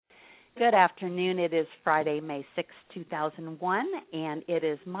Good afternoon. It is Friday, May 6, 2001, and it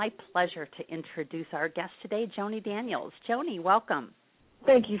is my pleasure to introduce our guest today, Joni Daniels. Joni, welcome.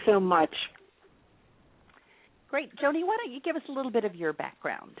 Thank you so much. Great. Joni, why don't you give us a little bit of your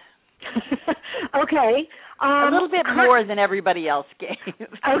background? Okay. A little bit more than everybody else gave.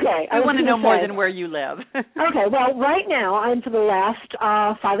 Okay. I want to know more than where you live. Okay. Well, right now, and for the last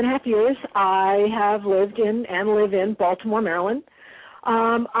 5.5 years, I have lived in and live in Baltimore, Maryland.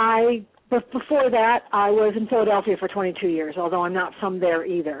 But before that, I was in Philadelphia for 22 years, although I'm not from there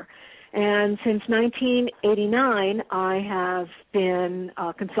either. And since 1989, I have been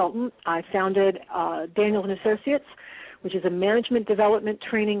a consultant. I founded Daniels & Associates, which is a management development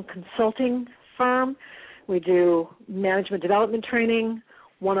training consulting firm. We do management development training,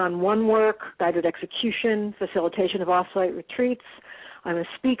 one-on-one work, guided execution, facilitation of off-site retreats. I'm a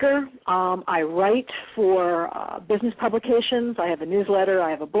speaker. I write for business publications. I have a newsletter. I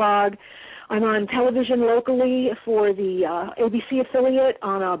have a blog. I'm on television locally for the ABC affiliate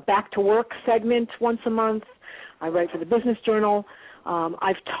on a back-to-work segment once a month. I write for the Business Journal.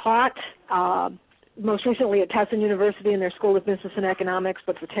 I've taught most recently at Towson University in their School of Business and Economics,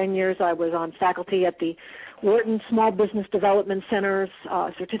 but for 10 years I was on faculty at the Wharton Small Business Development Center's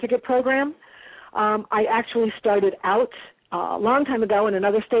certificate program. I actually started out a long time ago in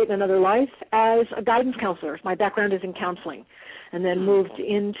another state and another life as a guidance counselor. My background is in counseling, and then moved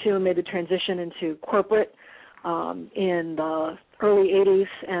into, made the transition into corporate in the early 80s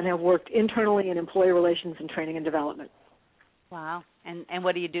and have worked internally in employee relations and training and development. Wow. And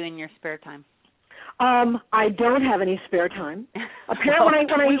what do you do in your spare time? I don't have any spare time. Apparently,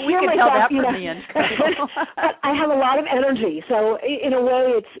 when I hear myself, I have a lot of energy. So in a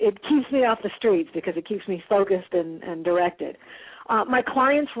way, it keeps me off the streets because it keeps me focused and directed. My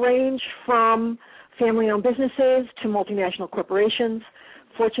clients range from family-owned businesses to multinational corporations,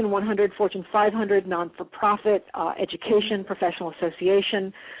 Fortune 100, Fortune 500, non-for-profit, education, professional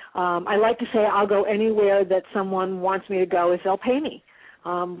association. I like to say I'll go anywhere that someone wants me to go if they'll pay me.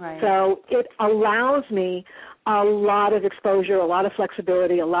 Right. So it allows me a lot of exposure, a lot of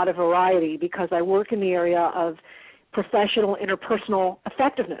flexibility, a lot of variety because I work in the area of professional interpersonal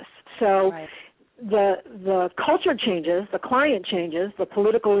effectiveness. So right. The culture changes, the client changes, the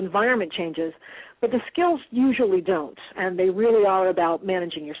political environment changes, but the skills usually don't, and they really are about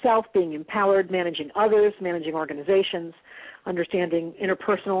managing yourself, being empowered, managing others, managing organizations, understanding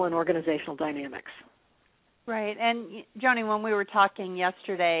interpersonal and organizational dynamics. Right. And, Joni, when we were talking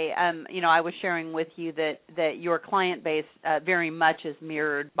yesterday, I was sharing with you that your client base very much is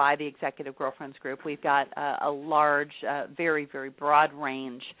mirrored by the Executive Girlfriends Group. We've got a large, very, very broad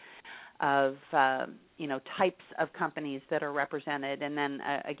range of, types of companies that are represented, and then,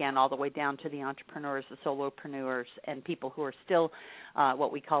 again, all the way down to the entrepreneurs, the solopreneurs, and people who are still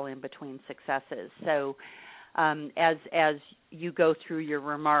what we call in-between successes. So as you go through your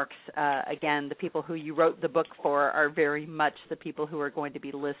remarks, again, the people who you wrote the book for are very much the people who are going to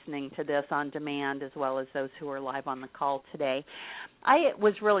be listening to this on demand as well as those who are live on the call today. I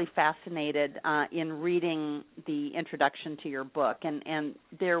was really fascinated in reading the introduction to your book, and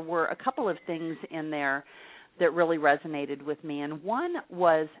there were a couple of things in there that really resonated with me, and one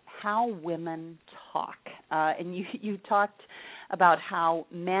was how women talk. And you talked about how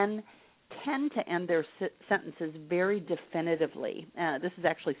men tend to end their sentences very definitively. This is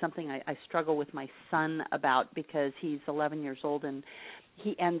actually something I struggle with my son about because he's 11 years old and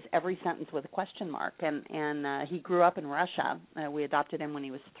he ends every sentence with a question mark. And he grew up in Russia. We adopted him when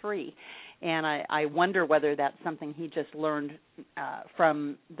he was 3. And I wonder whether that's something he just learned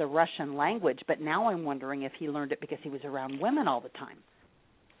from the Russian language. But now I'm wondering if he learned it because he was around women all the time.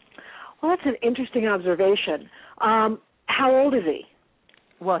 Well, that's an interesting observation. How old is he?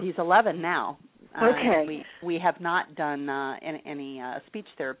 Well, he's 11 now. Okay. We have not done any speech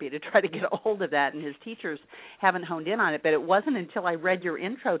therapy to try to get a hold of that, and his teachers haven't honed in on it. But it wasn't until I read your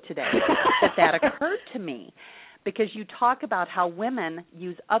intro today that occurred to me, because you talk about how women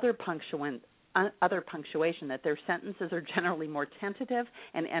use other punctuation, that their sentences are generally more tentative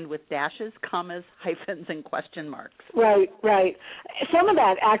and end with dashes, commas, hyphens, and question marks. Right. Some of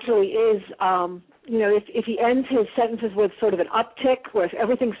that actually is, if he ends his sentences with sort of an uptick where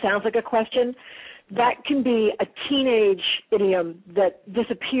everything sounds like a question, that can be a teenage idiom that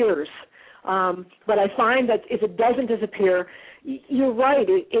disappears. But I find that if it doesn't disappear, you're right.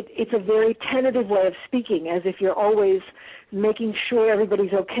 It's a very tentative way of speaking, as if you're always making sure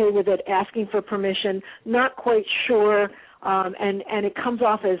everybody's okay with it, asking for permission, not quite sure, and it comes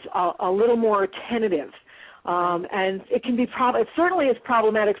off as a little more tentative. And it can be it certainly is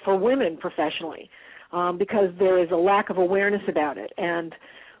problematic for women professionally because there is a lack of awareness about it. And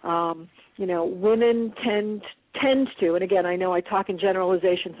Women tend to, and again, I know I talk in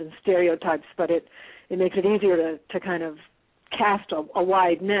generalizations and stereotypes, but it makes it easier to kind of cast a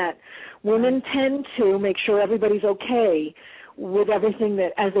wide net. Women tend to make sure everybody's okay with everything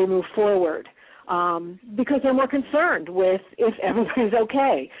that as they move forward, because they're more concerned with if everybody's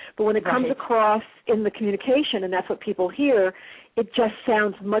okay. But when it comes across in the communication, and that's what people hear, it just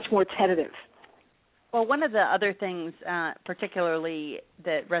sounds much more tentative. Well, one of the other things particularly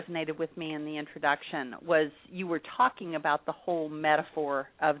that resonated with me in the introduction was you were talking about the whole metaphor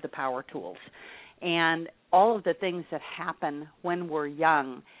of the power tools and all of the things that happen when we're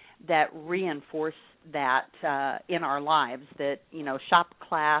young that reinforce that in our lives, that, shop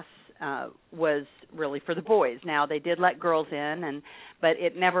class was really for the boys. Now, they did let girls in, but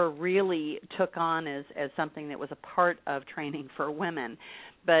it never really took on as something that was a part of training for women.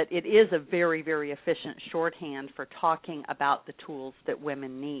 But it is a very, very efficient shorthand for talking about the tools that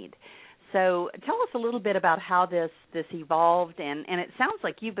women need. So tell us a little bit about how this evolved, and it sounds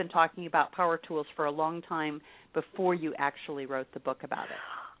like you've been talking about power tools for a long time before you actually wrote the book about it.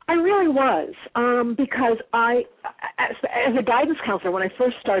 I really was, because as a guidance counselor, when I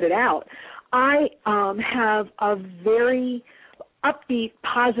first started out, I have a very upbeat,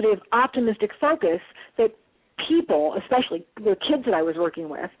 positive, optimistic focus that people, especially the kids that I was working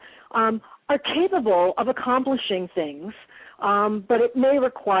with, are capable of accomplishing things, but it may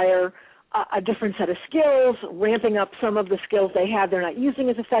require a different set of skills, ramping up some of the skills they have they're not using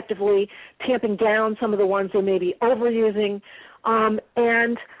as effectively, tamping down some of the ones they may be overusing.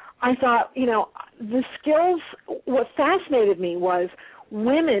 And I thought, the skills, what fascinated me was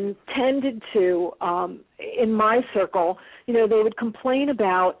women tended to, in my circle, they would complain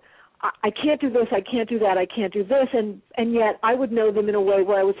about, I can't do this, I can't do that, I can't do this, and yet I would know them in a way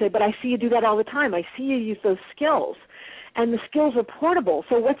where I would say, but I see you do that all the time. I see you use those skills. And the skills are portable,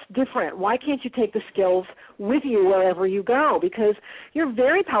 so what's different? Why can't you take the skills with you wherever you go? Because you're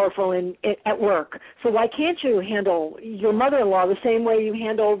very powerful at work, so why can't you handle your mother-in-law the same way you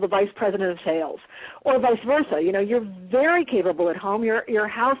handle the vice president of sales, or vice versa? You're very capable at home. Your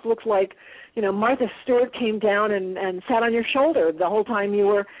house looks like, Martha Stewart came down and sat on your shoulder the whole time you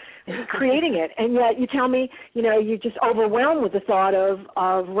were creating it, and yet you tell me, you're just overwhelmed with the thought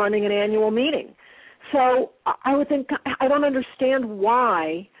of running an annual meeting. So I would think, I don't understand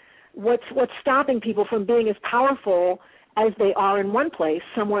what's stopping people from being as powerful as they are in one place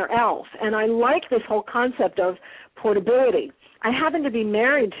somewhere else. And I like this whole concept of portability. I happen to be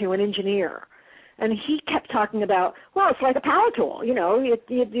married to an engineer, and he kept talking about, well, it's like a power tool. You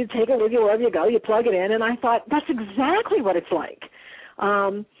take it with you wherever you go, you plug it in, and I thought, that's exactly what it's like.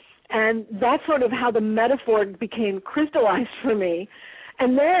 And that's sort of how the metaphor became crystallized for me.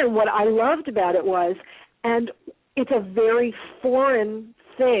 And then what I loved about it was, and it's a very foreign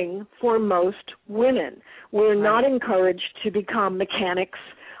thing for most women. We're not encouraged to become mechanics.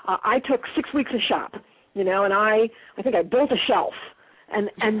 I took 6 weeks of shop, and I think I built a shelf, and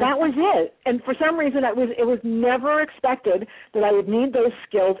that was it. And for some reason, it was never expected that I would need those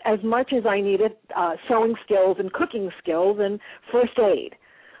skills as much as I needed sewing skills and cooking skills and first aid.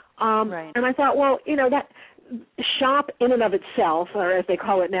 And I thought, well, that shop in and of itself, or as they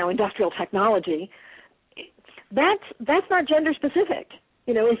call it now, industrial technology, that's not gender specific.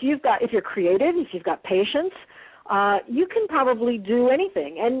 If you're creative, if you've got patience, you can probably do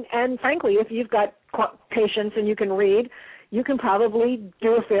anything. And frankly, if you've got patience and you can read, you can probably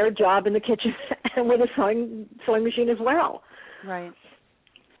do a fair job in the kitchen and with a sewing machine as well.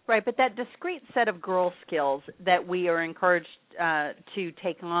 Right, but that discrete set of girl skills that we are encouraged to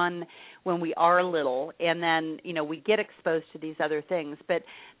take on when we are little, and then we get exposed to these other things. But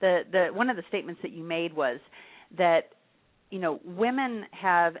the one of the statements that you made was that women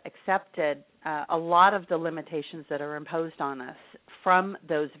have accepted a lot of the limitations that are imposed on us from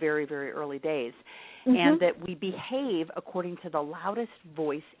those very, very early days. Mm-hmm. And that we behave according to the loudest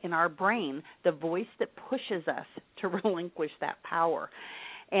voice in our brain, the voice that pushes us to relinquish that power.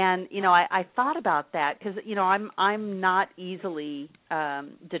 And, I thought about that because, I'm not easily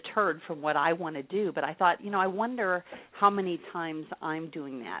deterred from what I want to do. But I thought, I wonder how many times I'm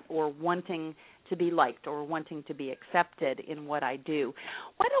doing that or wanting to be liked or wanting to be accepted in what I do.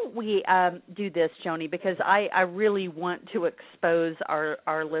 Why don't we do this, Joni, because I really want to expose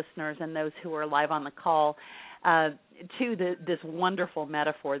our listeners and those who are live on the call to this wonderful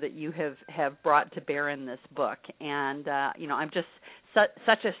metaphor that you have brought to bear in this book. And, I'm just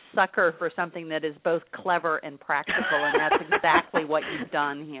such a sucker for something that is both clever and practical, and that's exactly what you've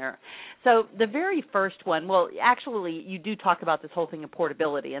done here. So the very first one, well, actually, you do talk about this whole thing of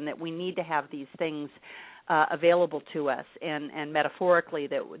portability and that we need to have these things available to us, and metaphorically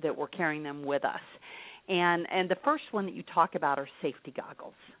that we're carrying them with us. And the first one that you talk about are safety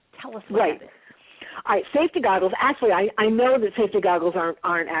goggles. Tell us what that is. All right, safety goggles. Actually, I know that safety goggles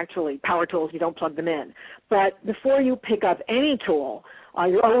aren't actually power tools. You don't plug them in. But before you pick up any tool,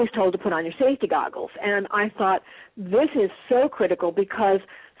 you're always told to put on your safety goggles. And I thought this is so critical because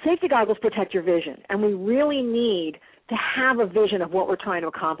safety goggles protect your vision, and we really need to have a vision of what we're trying to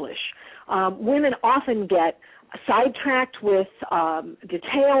accomplish. Women often get sidetracked with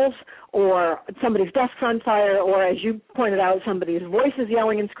details, or somebody's desk's on fire, or as you pointed out, somebody's voice is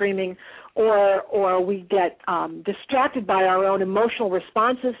yelling and screaming, or we get distracted by our own emotional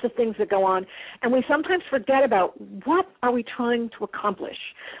responses to things that go on, and we sometimes forget about what are we trying to accomplish.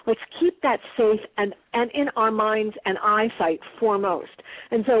 Let's keep that safe and in our minds and eyesight foremost.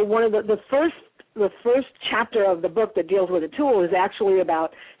 And so one of the first chapter of the book that deals with a tool is actually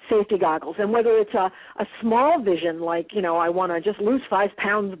about safety goggles. And whether it's a small vision, like, I want to just lose 5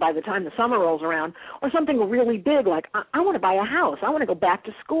 pounds by the time the summer rolls around, or something really big, like I want to buy a house, I want to go back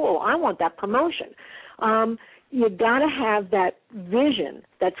to school, I want that promotion. You got to have that vision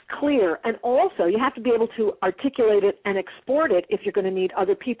that's clear, and also you have to be able to articulate it and export it if you're going to need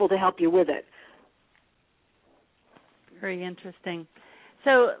other people to help you with it. Very interesting.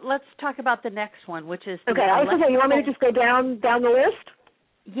 So let's talk about the next one, which is okay. I was going to say, you want me to just go down the list?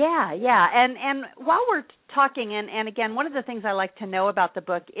 Yeah. And while we're talking, and again, one of the things I like to know about the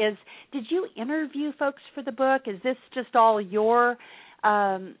book is, did you interview folks for the book? Is this just all your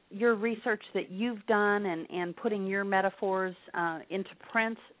research that you've done and putting your metaphors into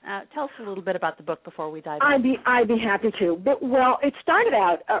print? Tell us a little bit about the book before we dive in. I'd be happy to. But, well, it started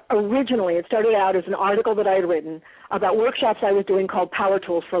out as an article that I had written about workshops I was doing called Power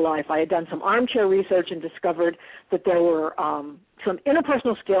Tools for Life. I had done some armchair research and discovered that there were some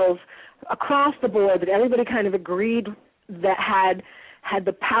interpersonal skills across the board that everybody kind of agreed that had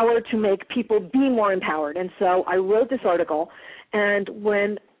the power to make people be more empowered. And so I wrote this article, and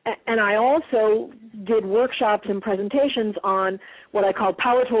I also did workshops and presentations on what I call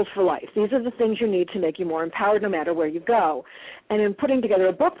Power Tools for Life. These are the things you need to make you more empowered no matter where you go. And in putting together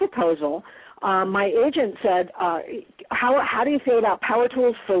a book proposal, my agent said, how do you feel about Power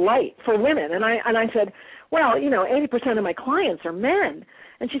Tools for women? And I said, well, 80% of my clients are men.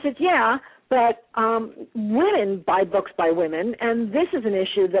 And she said, yeah, but women buy books by women, and this is an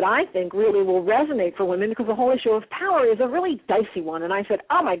issue that I think really will resonate for women because the whole issue of power is a really dicey one. And I said,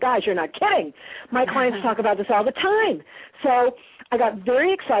 oh, my gosh, you're not kidding. My clients talk about this all the time. So I got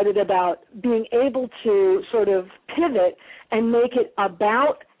very excited about being able to sort of pivot and make it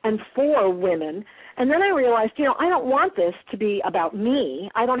about and for women. And then I realized, I don't want this to be about me.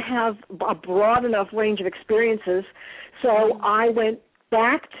 I don't have a broad enough range of experiences. So I went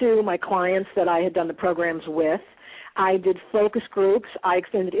back to my clients that I had done the programs with. I did focus groups. I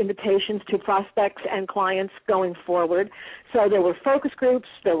extended invitations to prospects and clients going forward. So there were focus groups,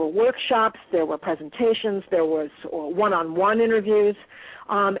 there were workshops, there were presentations, there was one-on-one interviews,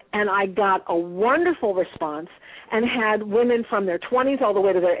 and I got a wonderful response and had women from their 20s all the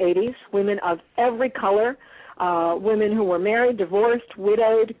way to their 80s, women of every color, women who were married, divorced,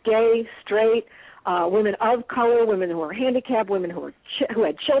 widowed, gay, straight, women of color, women who are handicapped, women who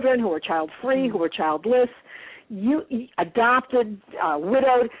had children, who were child-free, who were childless, adopted,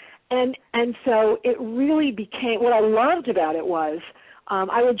 widowed, and so it really became, what I loved about it was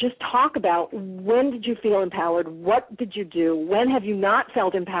I would just talk about when did you feel empowered, what did you do, when have you not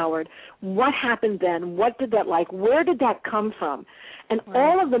felt empowered, what happened then, what did that like, where did that come from? And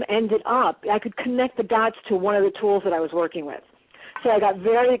all of them ended up, I could connect the dots to one of the tools that I was working with. So I got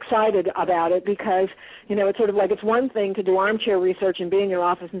very excited about it because, it's sort of like it's one thing to do armchair research and be in your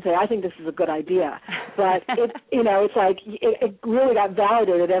office and say, I think this is a good idea. But, it's like it really got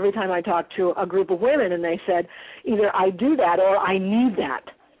validated every time I talked to a group of women and they said, either I do that or I need that.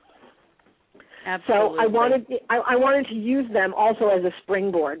 Absolutely. So I wanted to use them also as a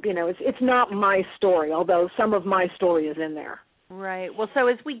springboard. It's not my story, although some of my story is in there. Right. Well, so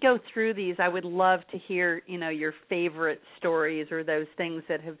as we go through these, I would love to hear, your favorite stories or those things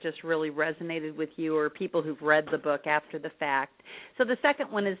that have just really resonated with you or people who've read the book after the fact. So the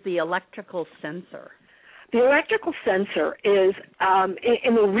second one is the electrical sensor. The electrical sensor is,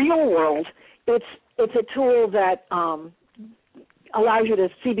 in the real world, it's a tool that allows you to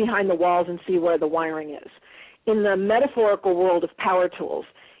see behind the walls and see where the wiring is. In the metaphorical world of power tools,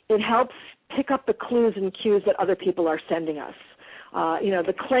 it helps pick up the clues and cues that other people are sending us.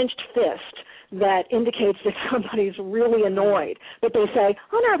 The clenched fist that indicates that somebody's really annoyed, but they say,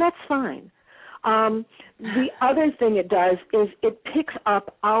 oh, no, that's fine. The other thing it does is it picks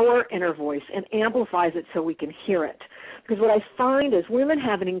up our inner voice and amplifies it so we can hear it. Because what I find is women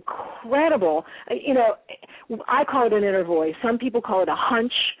have an incredible, I call it an inner voice. Some people call it a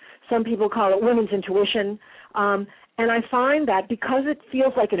hunch. Some people call it women's intuition. And I find that because it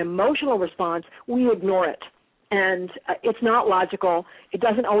feels like an emotional response, we ignore it. And it's not logical. It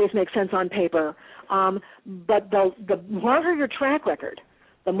doesn't always make sense on paper. But the longer your track record,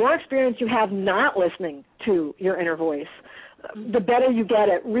 the more experience you have not listening to your inner voice, the better you get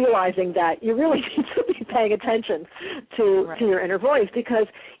at realizing that you really need to be paying attention to your inner voice, because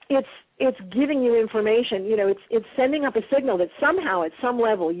it's giving you information. It's sending up a signal that somehow at some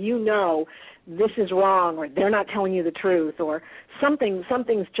level this is wrong, or they're not telling you the truth, or something's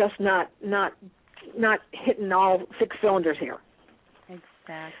just not hitting all 6 cylinders here.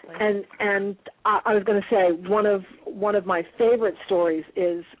 Exactly. And I was going to say one of my favorite stories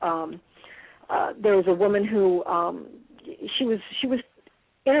is there was a woman who she was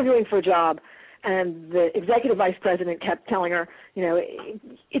interviewing for a job, and the executive vice president kept telling her,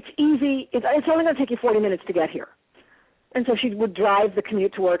 it's easy. It's only going to take you 40 minutes to get here. And so she would drive the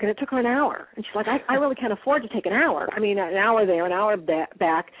commute to work, and it took her an hour. And she's like, I really can't afford to take an hour. I mean, an hour there, an hour back.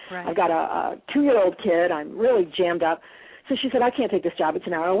 Right. I've got a 2-year-old kid. I'm really jammed up. So she said, I can't take this job. It's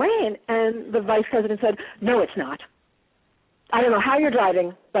an hour away. And the vice president said, no, it's not. I don't know how you're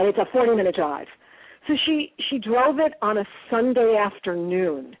driving, but it's a 40-minute drive. So she drove it on a Sunday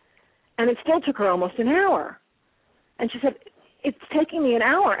afternoon, and it still took her almost an hour. And she said, it's taking me an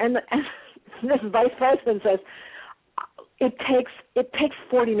hour. And this vice president says, it takes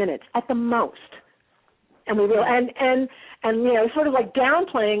 40 minutes at the most. And we will, and sort of like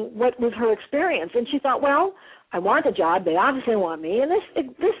downplaying what was her experience. And she thought, well, I want the job. They obviously want me. And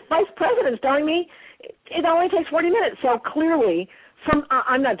this vice president is telling me it only takes 40 minutes. So clearly,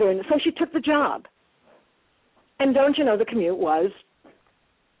 I'm not doing it. So she took the job. And don't you know, the commute was,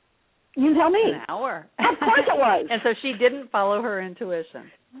 you tell me. An hour. Of course it was. And so she didn't follow her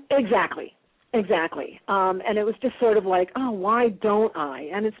intuition. Exactly. And it was just sort of like, oh, why don't I?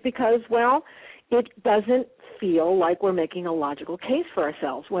 And it's because, well, it doesn't feel like we're making a logical case for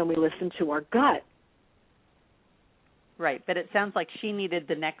ourselves when we listen to our gut. Right, but it sounds like she needed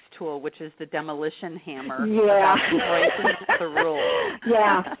the next tool, which is the demolition hammer. Yeah. About the rules.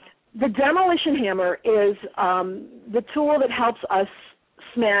 Yeah. The demolition hammer is the tool that helps us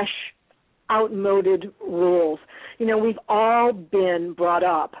smash outmoded rules. We've all been brought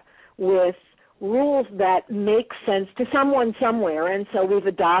up with rules that make sense to someone somewhere, and so we've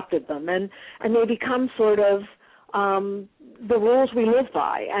adopted them, and they become sort of the rules we live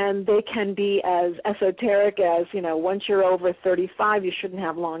by, and they can be as esoteric as, once you're over 35, you shouldn't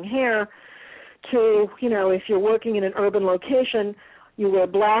have long hair, to, if you're working in an urban location, you wear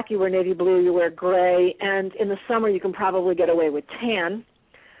black, you wear navy blue, you wear gray, and in the summer you can probably get away with tan.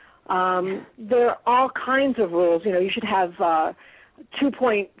 There are all kinds of rules. You should have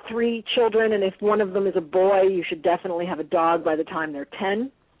 2.3 children, and if one of them is a boy, you should definitely have a dog by the time they're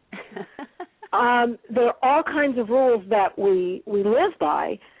 10. There are all kinds of rules that we live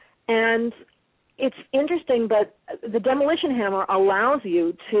by, and it's interesting, but the demolition hammer allows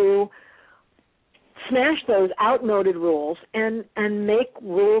you to smash those outmoded rules and make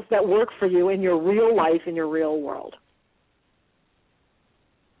rules that work for you in your real life, in your real world.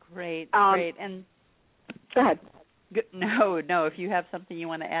 Great. And go ahead. No, if you have something you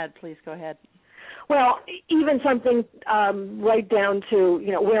want to add, please go ahead. Well, even something right down to,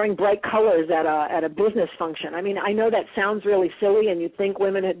 wearing bright colors at a business function. I mean, I know that sounds really silly and you'd think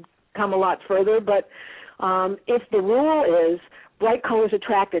women had come a lot further, but if the rule is bright colors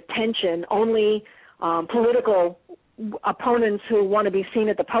attract attention, only political opponents who want to be seen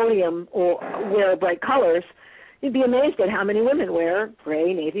at the podium or wear bright colors, you'd be amazed at how many women wear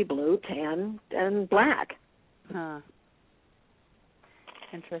gray, navy blue, tan, and black. Huh.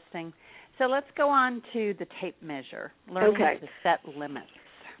 Interesting. So let's go on to the tape measure, learning to set limits.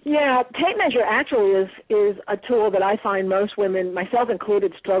 Yeah, tape measure actually is a tool that I find most women, myself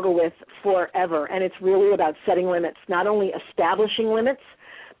included, struggle with forever, and it's really about setting limits, not only establishing limits,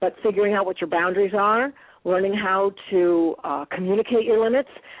 but figuring out what your boundaries are, learning how to communicate your limits,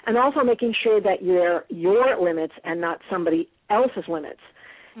 and also making sure that you're your limits and not somebody else's limits.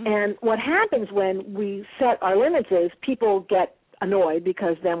 Mm-hmm. And what happens when we set our limits is people get annoyed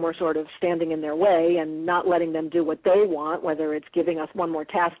because then we're sort of standing in their way and not letting them do what they want, whether it's giving us one more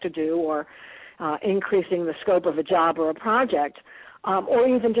task to do or increasing the scope of a job or a project, or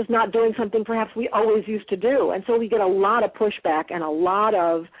even just not doing something perhaps we always used to do. And so we get a lot of pushback and a lot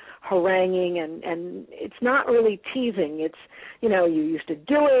of haranguing, and it's not really teasing. It's, you used to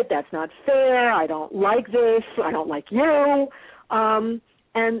do it, that's not fair, I don't like this, I don't like you. And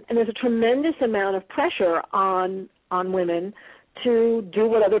there's a tremendous amount of pressure on women to do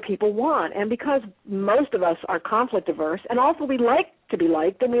what other people want. And because most of us are conflict averse, and also we like to be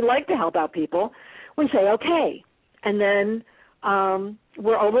liked and we like to help out people, we say okay. And then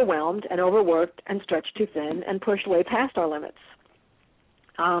we're overwhelmed and overworked and stretched too thin and pushed way past our limits.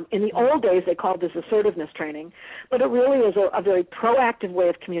 In the old days, they called this assertiveness training, but it really is a very proactive way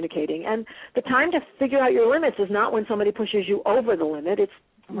of communicating. And the time to figure out your limits is not when somebody pushes you over the limit. It's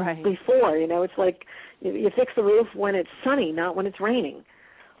before. It's like you fix the roof when it's sunny, not when it's raining.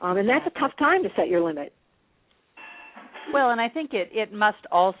 And that's a tough time to set your limit. Well, and I think it must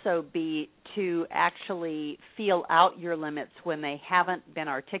also be to actually feel out your limits when they haven't been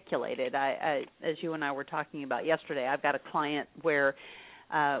articulated. I as you and I were talking about yesterday, I've got a client where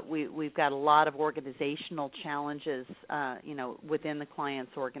we've got a lot of organizational challenges, within the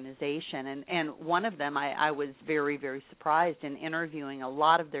client's organization. And one of them, I was very, very surprised in interviewing a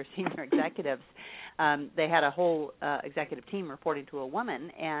lot of their senior executives. They had a whole executive team reporting to a woman,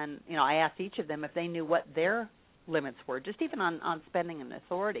 and, I asked each of them if they knew what their limits were, just even on spending and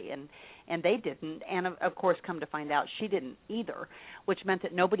authority, and they didn't. And, of course, come to find out she didn't either, which meant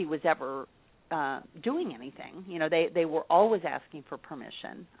that nobody was ever doing anything. They were always asking for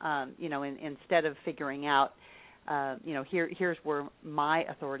permission, instead of figuring out, here's where my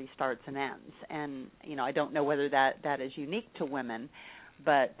authority starts and ends. And, I don't know whether that is unique to women,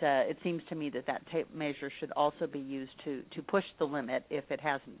 but it seems to me that tape measure should also be used to push the limit if it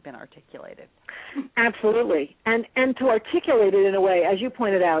hasn't been articulated. Absolutely. And to articulate it in a way, as you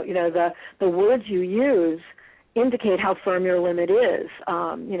pointed out, the words you use indicate how firm your limit is.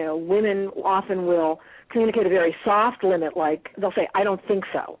 Women often will communicate a very soft limit, like they'll say, I don't think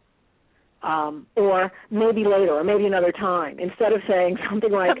so, or maybe later, or maybe another time, instead of saying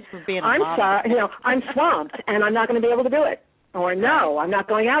something like, I'm sorry, I'm swamped and I'm not going to be able to do it, or no, I'm not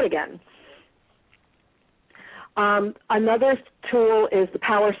going out again. Another tool is the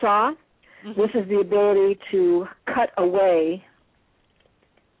power saw. Mm-hmm. This is the ability to cut away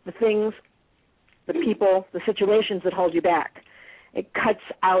the things, the people, the situations that hold you back. It cuts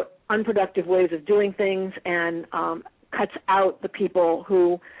out unproductive ways of doing things and cuts out the people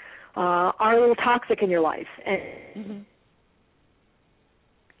who are a little toxic in your life. And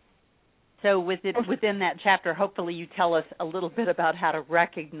so within that chapter, hopefully you tell us a little bit about how to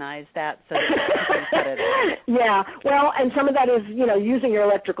recognize that so that you can cut it out. Yeah, well, and some of that is, using your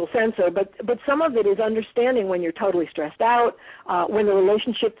electrical sensor, but some of it is understanding when you're totally stressed out, when the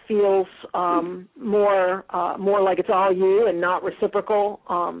relationship feels more like it's all you and not reciprocal,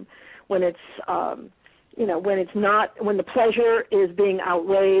 when it's when the pleasure is being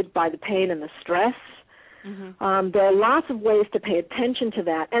outweighed by the pain and the stress. Mm-hmm. There are lots of ways to pay attention to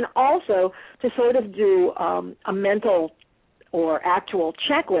that, and also to sort of do a mental or actual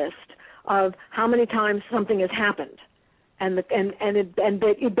checklist of how many times something has happened, and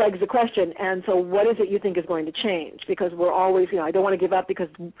it begs the question. And so, what is it you think is going to change? Because we're always, I don't want to give up, because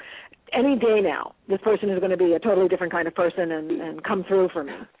any day now, this person is going to be a totally different kind of person and come through for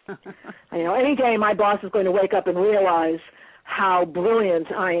me. Any day my boss is going to wake up and realize how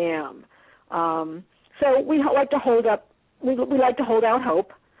brilliant I am. So we like to hold up. We like to hold out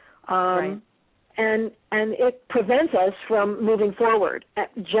hope, right. and it prevents us from moving forward.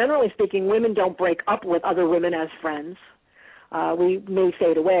 Generally speaking, women don't break up with other women as friends. We may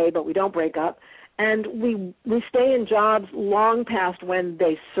fade away, but we don't break up, and we stay in jobs long past when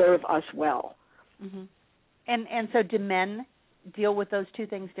they serve us well. Mm-hmm. And so, do men deal with those two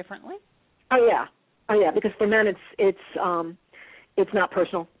things differently? Oh yeah, because for men it's not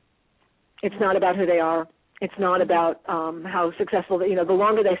personal. It's not about who they are. It's not about how successful, the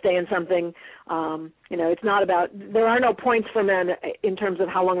longer they stay in something, it's not about, there are no points for men in terms of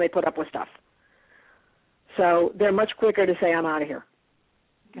how long they put up with stuff. So they're much quicker to say, I'm out of here.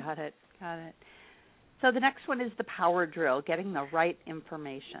 Got it. So the next one is the power drill, getting the right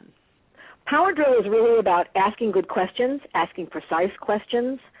information. Power drill is really about asking good questions, asking precise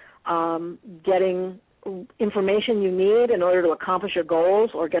questions, getting information you need in order to accomplish your goals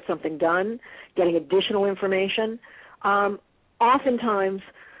or get something done, getting additional information. Oftentimes,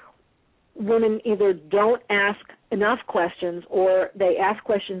 women either don't ask enough questions, or they ask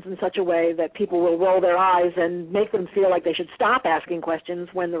questions in such a way that people will roll their eyes and make them feel like they should stop asking questions,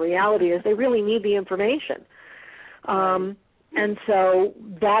 when the reality is they really need the information. And so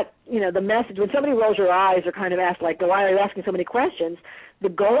that, the message, when somebody rolls your eyes or kind of asks, like, why are you asking so many questions, the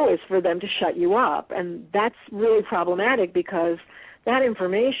goal is for them to shut you up. And that's really problematic, because that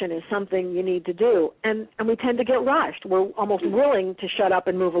information is something you need to do. And we tend to get rushed. We're almost willing to shut up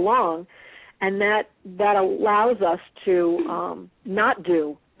and move along, and that allows us to not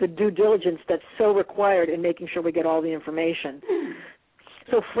do the due diligence that's so required in making sure we get all the information.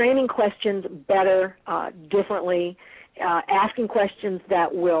 So framing questions better, differently, asking questions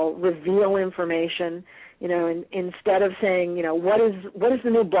that will reveal information, instead of saying, what is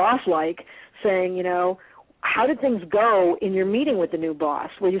the new boss like, saying, how did things go in your meeting with the new boss?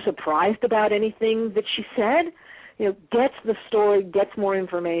 Were you surprised about anything that she said? Gets the story, gets more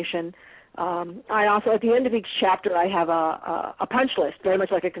information. I also, at the end of each chapter, I have a punch list, very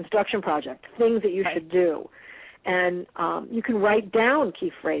much like a construction project, things that you should do. And you can write down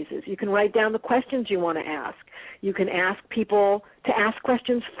key phrases. You can write down the questions you want to ask. You can ask people to ask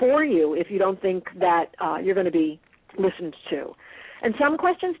questions for you if you don't think that you're going to be listened to. And some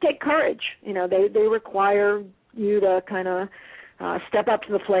questions take courage. They require you to kind of step up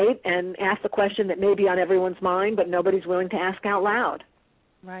to the plate and ask the question that may be on everyone's mind, but nobody's willing to ask out loud.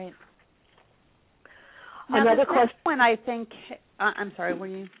 Right. Now, another question. When I think, I'm sorry, were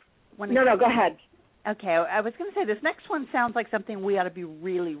you? No, go ahead. Okay, I was going to say this next one sounds like something we ought to be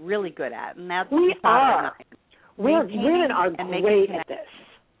really, really good at, and that's we are. Women are great at this.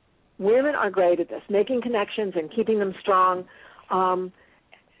 Women are great at this, making connections and keeping them strong,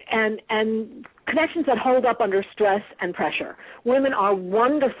 and connections that hold up under stress and pressure. Women are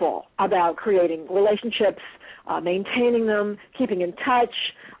wonderful about creating relationships, maintaining them, keeping in touch.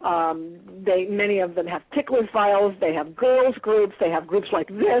 Many of them have tickler files. They have girls groups. They have groups like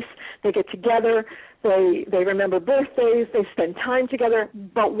this. They get together. They remember birthdays. They spend time together.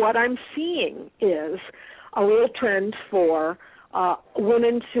 But what I'm seeing is a real trend for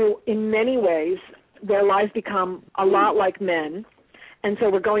women to, in many ways, their lives become a lot like men. And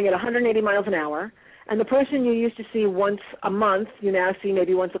so we're going at 180 miles an hour. And the person you used to see once a month, you now see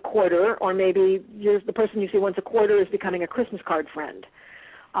maybe once a quarter, or maybe the person you see once a quarter is becoming a Christmas card friend.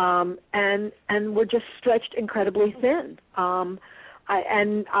 And we're just stretched incredibly thin.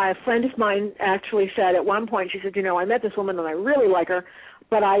 A friend of mine actually said at one point, she said, I met this woman and I really like her,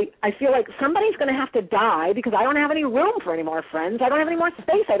 but I feel like somebody's going to have to die because I don't have any room for any more friends. I don't have any more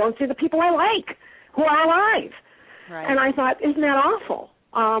space. I don't see the people I like who are alive. Right. And I thought, isn't that awful?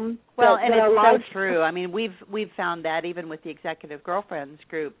 And it's so true. I mean, we've found that even with the Executive Girlfriends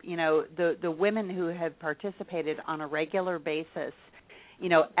group, the women who have participated on a regular basis,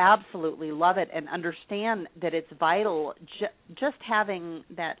 absolutely love it and understand that it's vital just having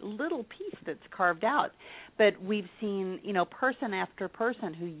that little piece that's carved out. But we've seen, person after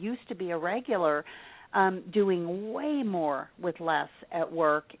person who used to be a regular doing way more with less at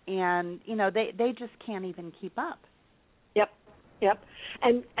work, and, they just can't even keep up. Yep.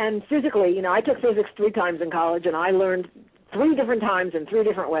 And physically, I took physics 3 times in college, and I learned 3 different times in 3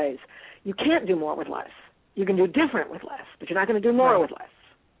 different ways. You can't do more with less. You can do different with less, but you're not going to do more with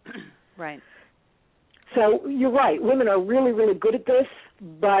less. Right. So you're right. Women are really, really good at this,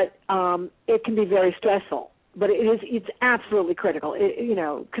 but it can be very stressful. But it's absolutely critical.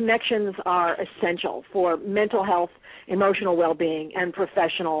 Connections are essential for mental health, emotional well-being, and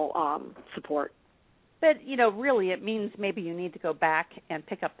professional support. But, really it means maybe you need to go back and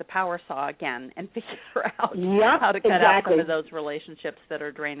pick up the power saw again and figure out how to cut out some of those relationships that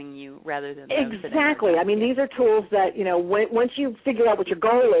are draining you rather than Exactly. I mean, these are tools that, once you figure out what your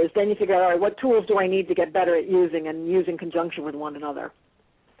goal is, then you figure out, all right, what tools do I need to get better at using and use in conjunction with one another.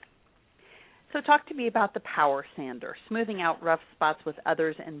 So talk to me about the power sander, smoothing out rough spots with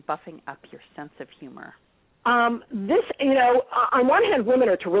others and buffing up your sense of humor. This, on one hand, women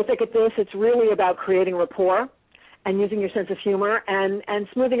are terrific at this. It's really about creating rapport and using your sense of humor and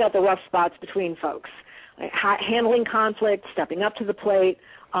smoothing out the rough spots between folks, handling conflict, stepping up to the plate,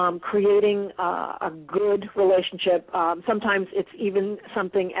 creating a good relationship. Sometimes it's even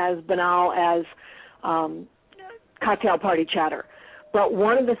something as banal as cocktail party chatter. But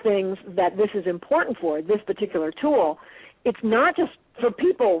one of the things that this is important for, this particular tool, it's not just for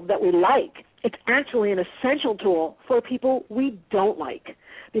people that we like. It's actually an essential tool for people we don't like,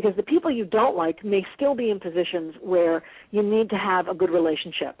 because the people you don't like may still be in positions where you need to have a good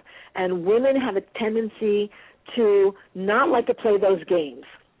relationship. And women have a tendency to not like to play those games.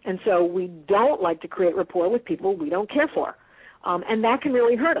 And so we don't like to create rapport with people we don't care for. And that can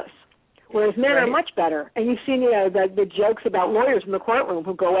really hurt us. Whereas men are much better. And you've seen the jokes about lawyers in the courtroom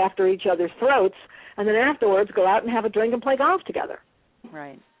who go after each other's throats and then afterwards go out and have a drink and play golf together.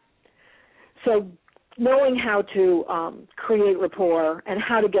 Right. So knowing how to create rapport and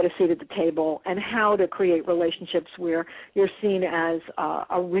how to get a seat at the table and how to create relationships where you're seen as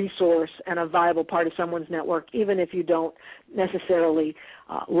a resource and a viable part of someone's network, even if you don't necessarily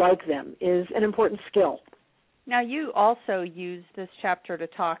like them, is an important skill. Now, you also use this chapter to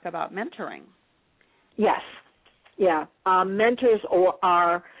talk about mentoring. Yes. Yeah. Mentors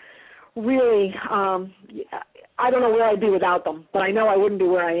are really, I don't know where I'd be without them, but I know I wouldn't be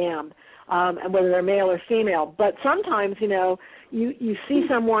where I am. And whether they're male or female. But sometimes, you see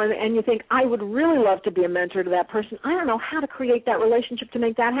someone and you think, I would really love to be a mentor to that person. I don't know how to create that relationship to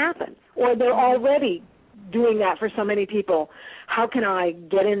make that happen. Or they're already doing that for so many people. How can I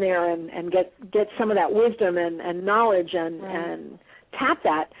get in there and get some of that wisdom and knowledge and tap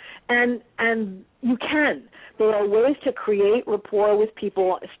that? And you can. There are ways to create rapport with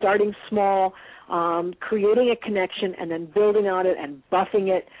people, starting small, creating a connection, and then building on it and buffing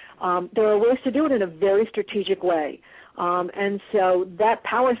it. There are ways to do it in a very strategic way. And so that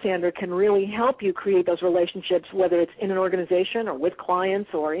power sander can really help you create those relationships, whether it's in an organization or with clients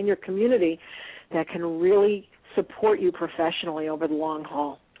or in your community, that can really support you professionally over the long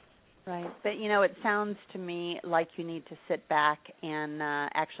haul. Right. But, it sounds to me like you need to sit back and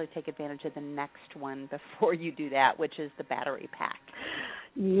actually take advantage of the next one before you do that, which is the battery pack.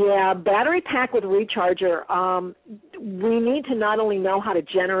 Yeah, battery pack with recharger. We need to not only know how to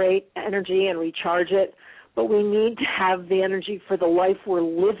generate energy and recharge it, but we need to have the energy for the life we're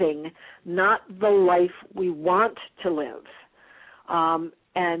living, not the life we want to live.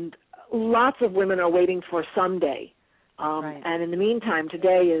 And lots of women are waiting for someday. Right. And in the meantime,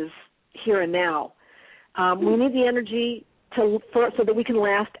 today is here and now. We need the energy so that we can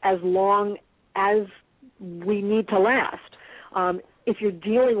last as long as we need to last. If you're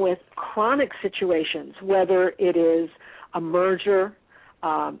dealing with chronic situations, whether it is a merger,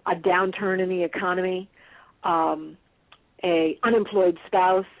 a downturn in the economy, a unemployed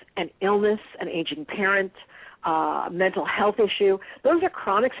spouse, an illness, an aging parent, a mental health issue, those are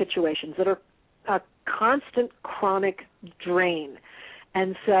chronic situations that are a constant chronic drain.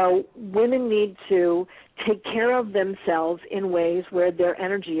 And so women need to take care of themselves in ways where their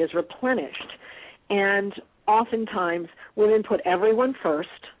energy is replenished. And oftentimes women put everyone first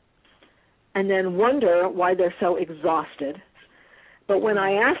and then wonder why they're so exhausted. But when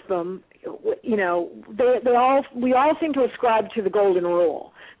I ask them, we all seem to ascribe to the golden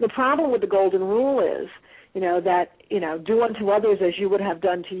rule. The problem with the golden rule is, do unto others as you would have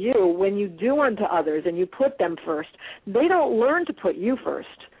done to you. When you do unto others and you put them first, they don't learn to put you first.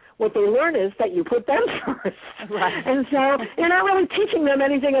 What they learn is that you put them first. Right. And so you're not really teaching them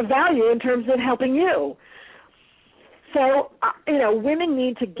anything of value in terms of helping you. So, women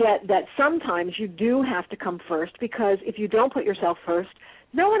need to get that sometimes you do have to come first, because if you don't put yourself first,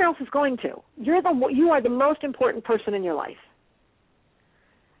 no one else is going to. You are the most important person in your life.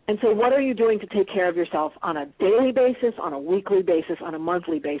 And so what are you doing to take care of yourself on a daily basis, on a weekly basis, on a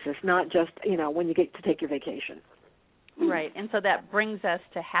monthly basis, not just, when you get to take your vacation? Right. And so that brings us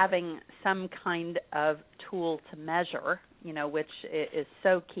to having some kind of tool to measure, which is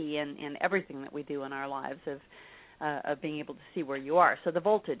so key in everything that we do in our lives of being able to see where you are. So the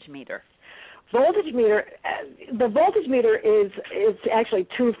voltage meter. The voltage meter is actually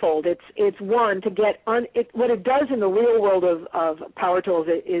twofold. It's one, to get what it does in the real world of power tools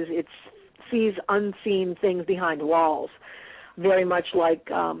is it sees unseen things behind walls, very much like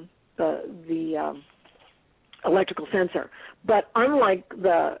the electrical sensor. But unlike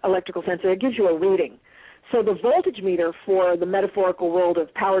the electrical sensor, it gives you a reading. So the voltage meter for the metaphorical world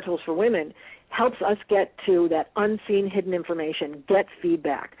of power tools for women helps us get to that unseen, hidden information, get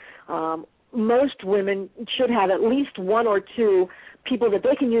feedback. Most women should have at least one or two people that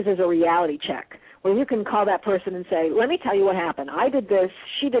they can use as a reality check, where you can call that person and say, let me tell you what happened. I did this,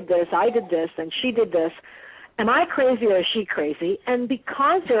 she did this, I did this, and she did this. Am I crazy or is she crazy? And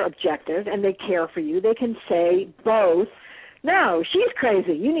because they're objective and they care for you, they can say both, no, she's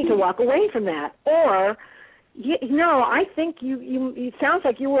crazy. You need to walk away from that. Or, I think it sounds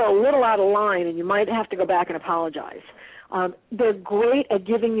like you were a little out of line and you might have to go back and apologize. They're great at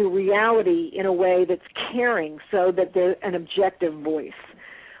giving you reality in a way that's caring, so that they're an objective voice.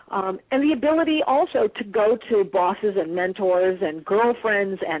 And the ability also to go to bosses and mentors and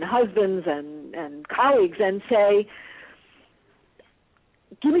girlfriends and husbands and colleagues and say,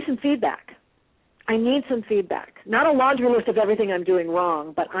 give me some feedback. I need some feedback. Not a laundry list of everything I'm doing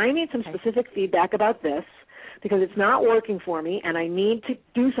wrong, but I need some specific feedback about this, because it's not working for me, and I need to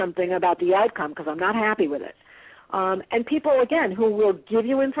do something about the outcome because I'm not happy with it. And people, again, who will give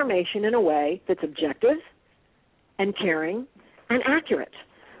you information in a way that's objective and caring and accurate.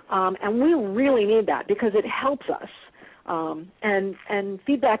 And we really need that because it helps us. And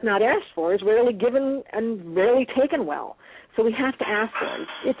feedback not asked for is rarely given and rarely taken well. So we have to ask for it.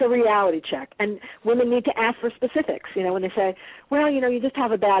 It's a reality check. And women need to ask for specifics, when they say, well, you just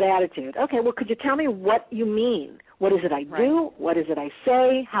have a bad attitude. Okay, well, could you tell me what you mean? What is it I do? What is it I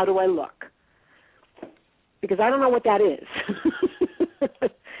say? How do I look? Because I don't know what that is.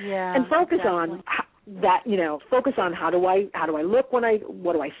 Yeah. And focus on that, focus on how do I look what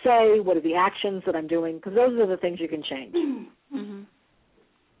do I say? What are the actions that I'm doing? Because those are the things you can change. Mm-hmm.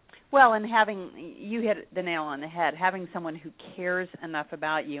 Well, and you hit the nail on the head, having someone who cares enough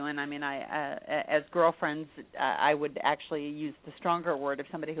about you, and I mean, as girlfriends, I would actually use the stronger word of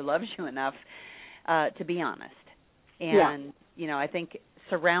somebody who loves you enough to be honest. And, I think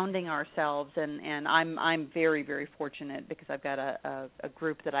surrounding ourselves, and I'm very, very fortunate because I've got a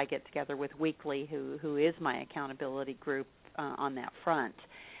group that I get together with weekly who is my accountability group on that front.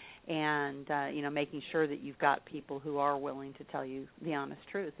 And, making sure that you've got people who are willing to tell you the honest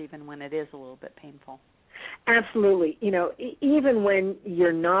truth, even when it is a little bit painful. Absolutely. Even when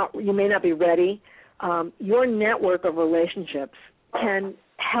you may not be ready, your network of relationships can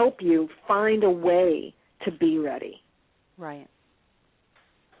help you find a way to be ready. Right.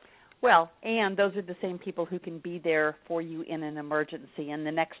 Well, and those are the same people who can be there for you in an emergency. And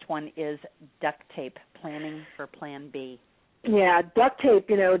the next one is duct tape, planning for Plan B. Yeah, duct tape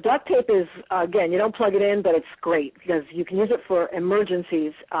is, again, you don't plug it in, but it's great because you can use it for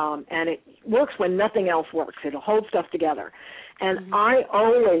emergencies, and it works when nothing else works. It'll hold stuff together. And I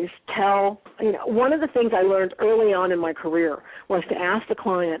always tell, one of the things I learned early on in my career was to ask the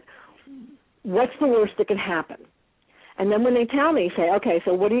client, what's the worst that can happen? And then when they tell me, say, okay,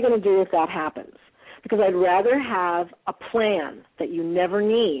 so what are you going to do if that happens? Because I'd rather have a plan that you never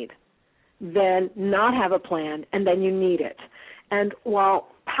need than not have a plan and then you need it. And while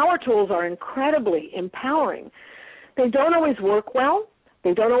power tools are incredibly empowering, they don't always work well.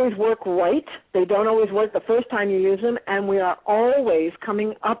 They don't always work right. They don't always work the first time you use them, and we are always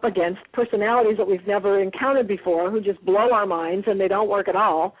coming up against personalities that we've never encountered before who just blow our minds and they don't work at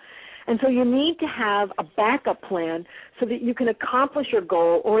all. And so you need to have a backup plan so that you can accomplish your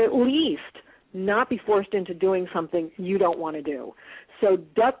goal or at least not be forced into doing something you don't want to do. So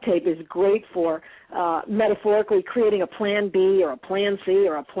duct tape is great for metaphorically creating a plan B or a plan C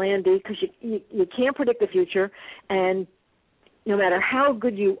or a plan D because you can't predict the future, and no matter how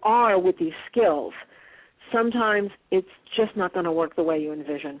good you are with these skills, sometimes it's just not going to work the way you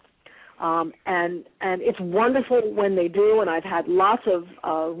envision. And it's wonderful when they do, and I've had lots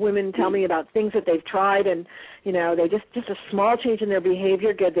of women tell me about things that they've tried, and, they just a small change in their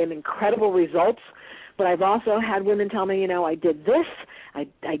behavior gave them incredible results. But I've also had women tell me, I did this, I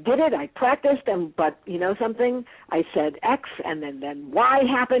did it, I practiced, but something, I said X, and then Y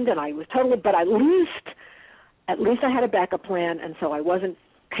happened, and I was but at least I had a backup plan, and so I wasn't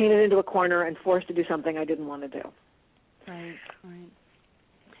painted into a corner and forced to do something I didn't want to do. Right.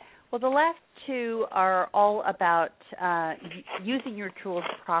 Well, the last two are all about using your tools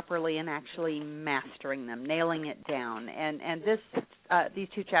properly and actually mastering them, nailing it down. And these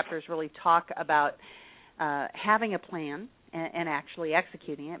two chapters really talk about having a plan and actually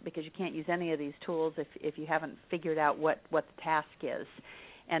executing it, because you can't use any of these tools if you haven't figured out what the task is,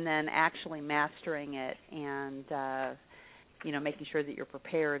 and then actually mastering it and making sure that you're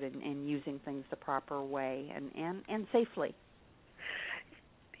prepared and using things the proper way and safely.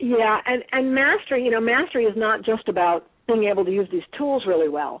 Yeah, and mastery is not just about being able to use these tools really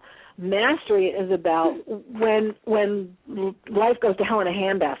well. Mastery is about when life goes to hell in a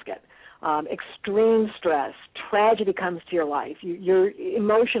handbasket, extreme stress, tragedy comes to your life. You're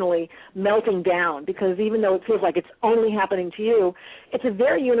emotionally melting down because even though it feels like it's only happening to you, it's a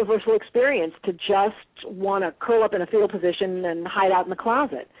very universal experience to just want to curl up in a fetal position and hide out in the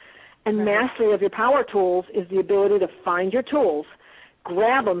closet. And mastery of your power tools is the ability to find your tools,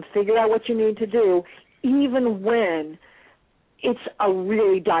 grab them, figure out what you need to do, even when it's a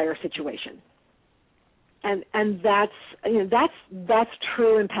really dire situation. And that's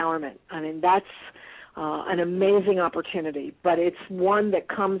true empowerment. I mean, that's an amazing opportunity, but it's one that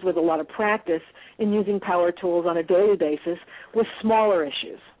comes with a lot of practice in using power tools on a daily basis with smaller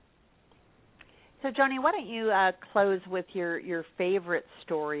issues. So, Joni, why don't you close with your favorite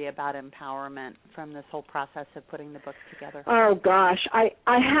story about empowerment from this whole process of putting the book together? Oh, gosh. I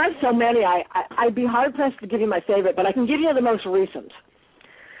have so many. I'd be hard-pressed to give you my favorite, but I can give you the most recent.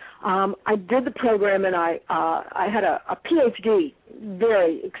 I did the program, and I had a PhD,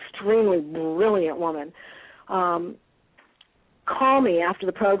 very extremely brilliant woman, call me after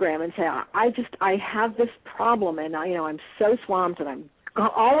the program and say, I have this problem, and I'm so swamped, and I'm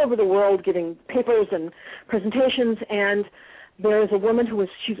all over the world giving papers and presentations, and there is a woman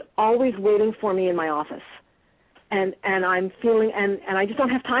she's always waiting for me in my office. And I'm feeling, and I just don't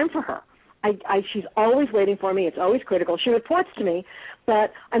have time for her. She's always waiting for me. It's always critical. She reports to me,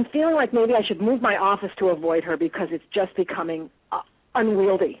 but I'm feeling like maybe I should move my office to avoid her because it's just becoming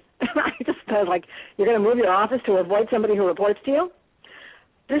unwieldy. I just was like, you're going to move your office to avoid somebody who reports to you?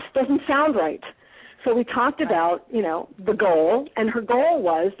 This doesn't sound right. So we talked about, the goal, and her goal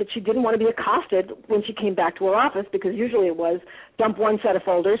was that she didn't want to be accosted when she came back to her office, because usually it was dump one set of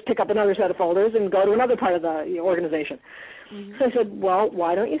folders, pick up another set of folders, and go to another part of the organization. Mm-hmm. So I said, well,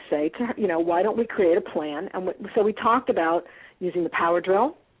 why don't you say to her, why don't we create a plan? And so we talked about using the power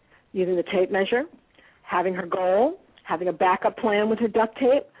drill, using the tape measure, having her goal, having a backup plan with her duct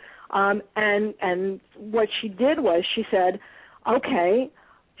tape, and what she did was she said, okay.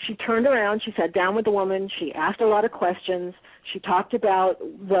 She turned around, she sat down with the woman, she asked a lot of questions, she talked about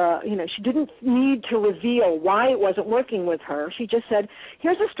she didn't need to reveal why it wasn't working with her. She just said,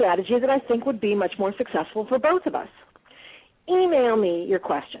 here's a strategy that I think would be much more successful for both of us. Email me your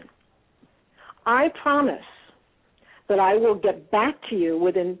question. I promise that I will get back to you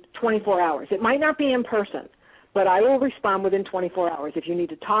within 24 hours. It might not be in person, but I will respond within 24 hours. If you need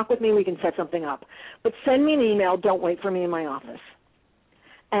to talk with me, we can set something up. But send me an email. Don't wait for me in my office.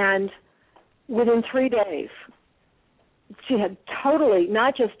 And within 3 days, she had totally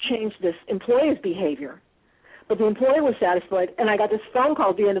not just changed this employee's behavior, but the employee was satisfied. And I got this phone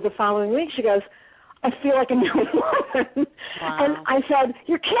call at the end of the following week. She goes, I feel like a new woman. Wow. And I said,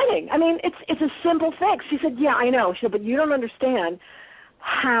 you're kidding. I mean, it's a simple fix. She said, yeah, I know. She said, but you don't understand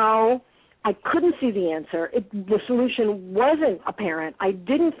how I couldn't see the answer. The solution wasn't apparent. I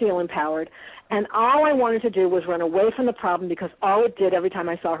didn't feel empowered. And all I wanted to do was run away from the problem, because all it did every time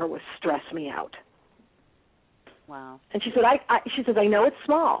I saw her was stress me out. Wow. And she said, I know it's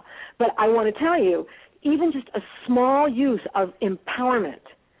small, but I want to tell you, even just a small use of empowerment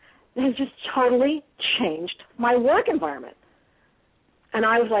has just totally changed my work environment. And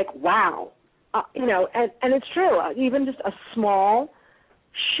I was like, wow. And it's true. Even just a small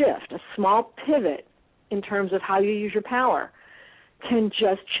shift, a small pivot in terms of how you use your power can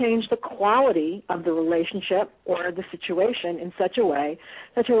just change the quality of the relationship or the situation in such a way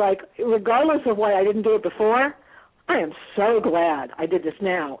that you're like, regardless of why I didn't do it before, I am so glad I did this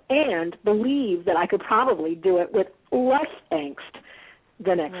now, and believe that I could probably do it with less angst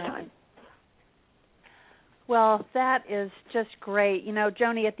the next time. Well, that is just great.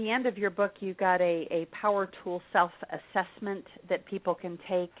 Joni, at the end of your book, you got a power tool self-assessment that people can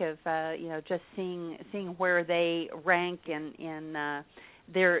take of, just seeing where they rank in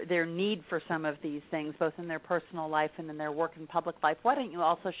their need for some of these things, both in their personal life and in their work and public life. Why don't you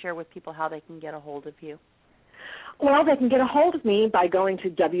also share with people how they can get a hold of you? Well, they can get a hold of me by going to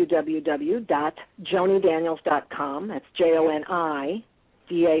www.jonidaniels.com. That's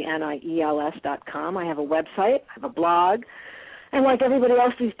JONIDANIELS.com. I have a website, I have a blog, and like everybody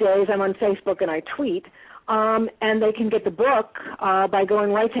else these days, I'm on Facebook and I tweet, and they can get the book by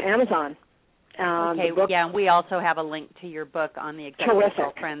going right to Amazon. Okay, and we also have a link to your book on the Executive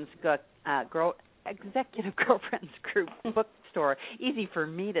Girlfriends Group bookstore. Easy for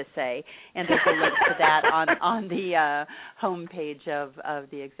me to say, and there's a link to that on the homepage of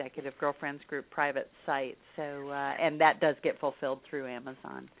the Executive Girlfriends Group private site. So, and that does get fulfilled through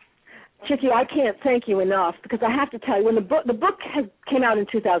Amazon. Chickie, I can't thank you enough, because I have to tell you, when the book came out in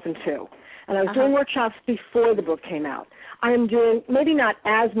 2002, and I was doing workshops before the book came out. I am doing maybe not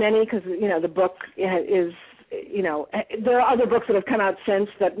as many, because the book is. There are other books that have come out since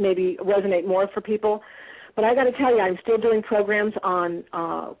that maybe resonate more for people. But I got to tell you, I'm still doing programs on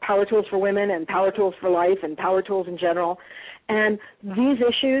power tools for women and power tools for life and power tools in general. And these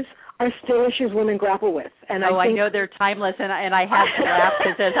issues are still issues women grapple with. And I know they're timeless. And I have to laugh,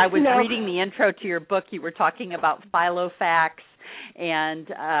 because as I was reading the intro to your book, you were talking about Filofax and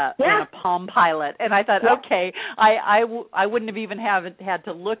Palm Pilot, and I thought, okay, I wouldn't have even had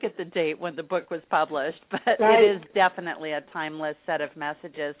to look at the date when the book was published, but it is definitely a timeless set of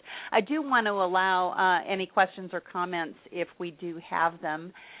messages. I do want to allow any questions or comments if we do have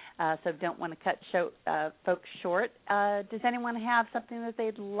them, so don't want to cut folks short. Does anyone have something that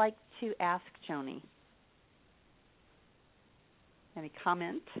they'd like to ask Joni? Any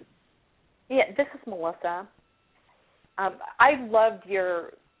comment? Yeah, this is Melissa. I loved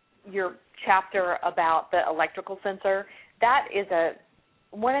your chapter about the electrical sensor. That is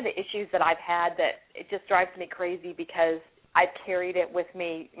one of the issues that I've had that it just drives me crazy, because I've carried it with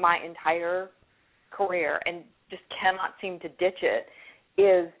me my entire career and just cannot seem to ditch it,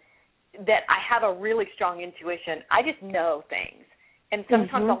 is that I have a really strong intuition. I just know things. And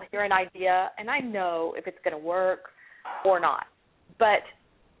sometimes I'll hear an idea, and I know if it's going to work or not. But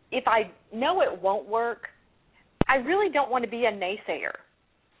if I know it won't work, I really don't want to be a naysayer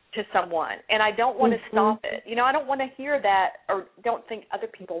to someone, and I don't want to stop it. You know, I don't want to hear that, or don't think other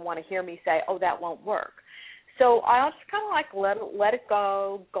people want to hear me say, oh, that won't work. So I'll just kind of like let it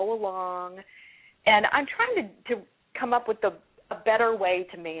go along, and I'm trying to come up with a better way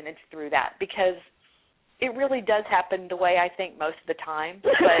to manage through that, because it really does happen the way I think most of the time,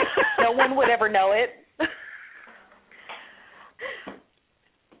 but no one would ever know it.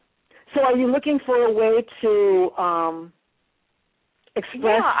 So are you looking for a way to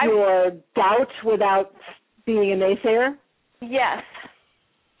express your doubts without being a naysayer? Yes.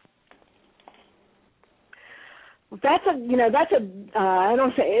 That's a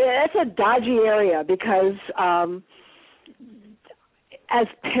dodgy area, because as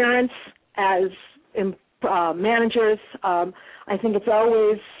parents, as managers, I think it's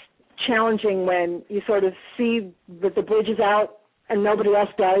always challenging when you sort of see that the bridge is out and nobody else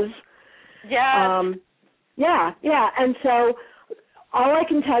does. Yeah. Yeah. And so all I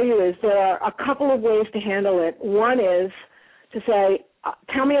can tell you is there are a couple of ways to handle it. One is to say,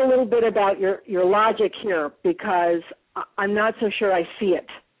 tell me a little bit about your logic here, because I'm not so sure I see it.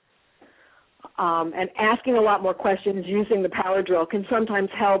 And asking a lot more questions using the power drill can sometimes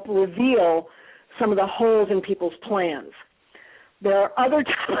help reveal some of the holes in people's plans. There are other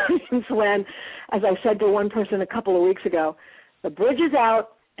times when, as I said to one person a couple of weeks ago, the bridge is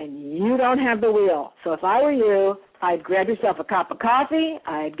out and you don't have the wheel. So if I were you, I'd grab yourself a cup of coffee,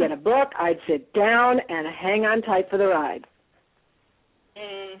 I'd get a book, I'd sit down and hang on tight for the ride.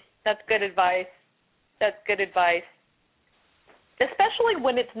 That's good advice. Especially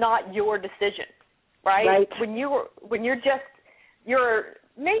when it's not your decision, right? When you're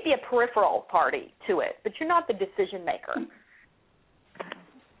maybe a peripheral party to it, but you're not the decision maker.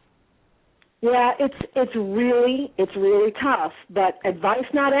 Yeah, it's really tough, but advice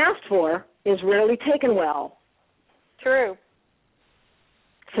not asked for is rarely taken well. True.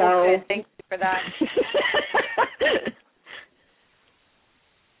 So okay, thank you for that.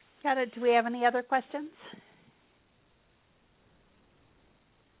 Got it. Do we have any other questions?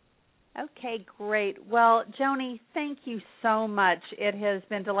 Okay, great. Well, Joni, thank you so much. It has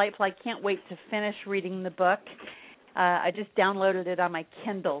been delightful. I can't wait to finish reading the book. I just downloaded it on my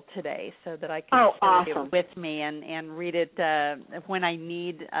Kindle today so that I can carry it with me and read it when I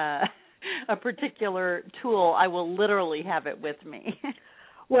need a particular tool. I will literally have it with me.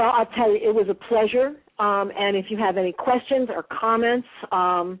 Well, I'll tell you, it was a pleasure. And if you have any questions or comments,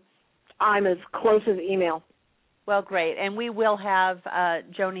 I'm as close as email. Well, great. And we will have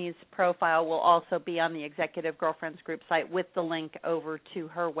Joni's profile will also be on the Executive Girlfriends Group site with the link over to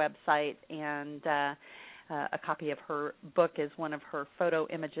her website, and a copy of her book is one of her photo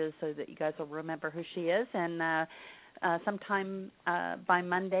images so that you guys will remember who she is. And sometime by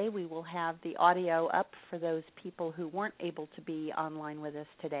Monday we will have the audio up for those people who weren't able to be online with us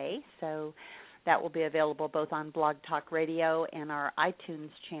today. So that will be available both on Blog Talk Radio and our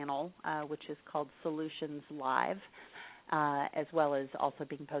iTunes channel, which is called Solutions Live, as well as also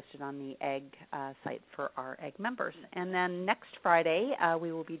being posted on the EGG site for our EGG members. And then next Friday,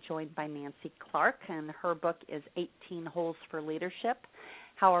 we will be joined by Nancy Clark, and her book is 18 Holes for Leadership,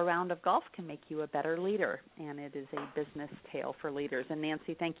 How a Round of Golf Can Make You a Better Leader, and it is a business tale for leaders. And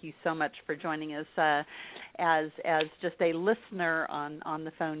Nancy, thank you so much for joining us as just a listener on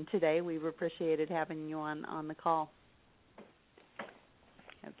the phone today. We've appreciated having you on the call.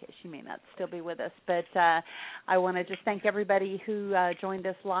 Okay, she may not still be with us, but I want to just thank everybody who joined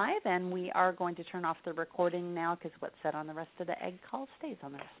us live, and we are going to turn off the recording now because what's said on the rest of the EGG call stays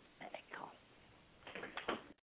on the rest.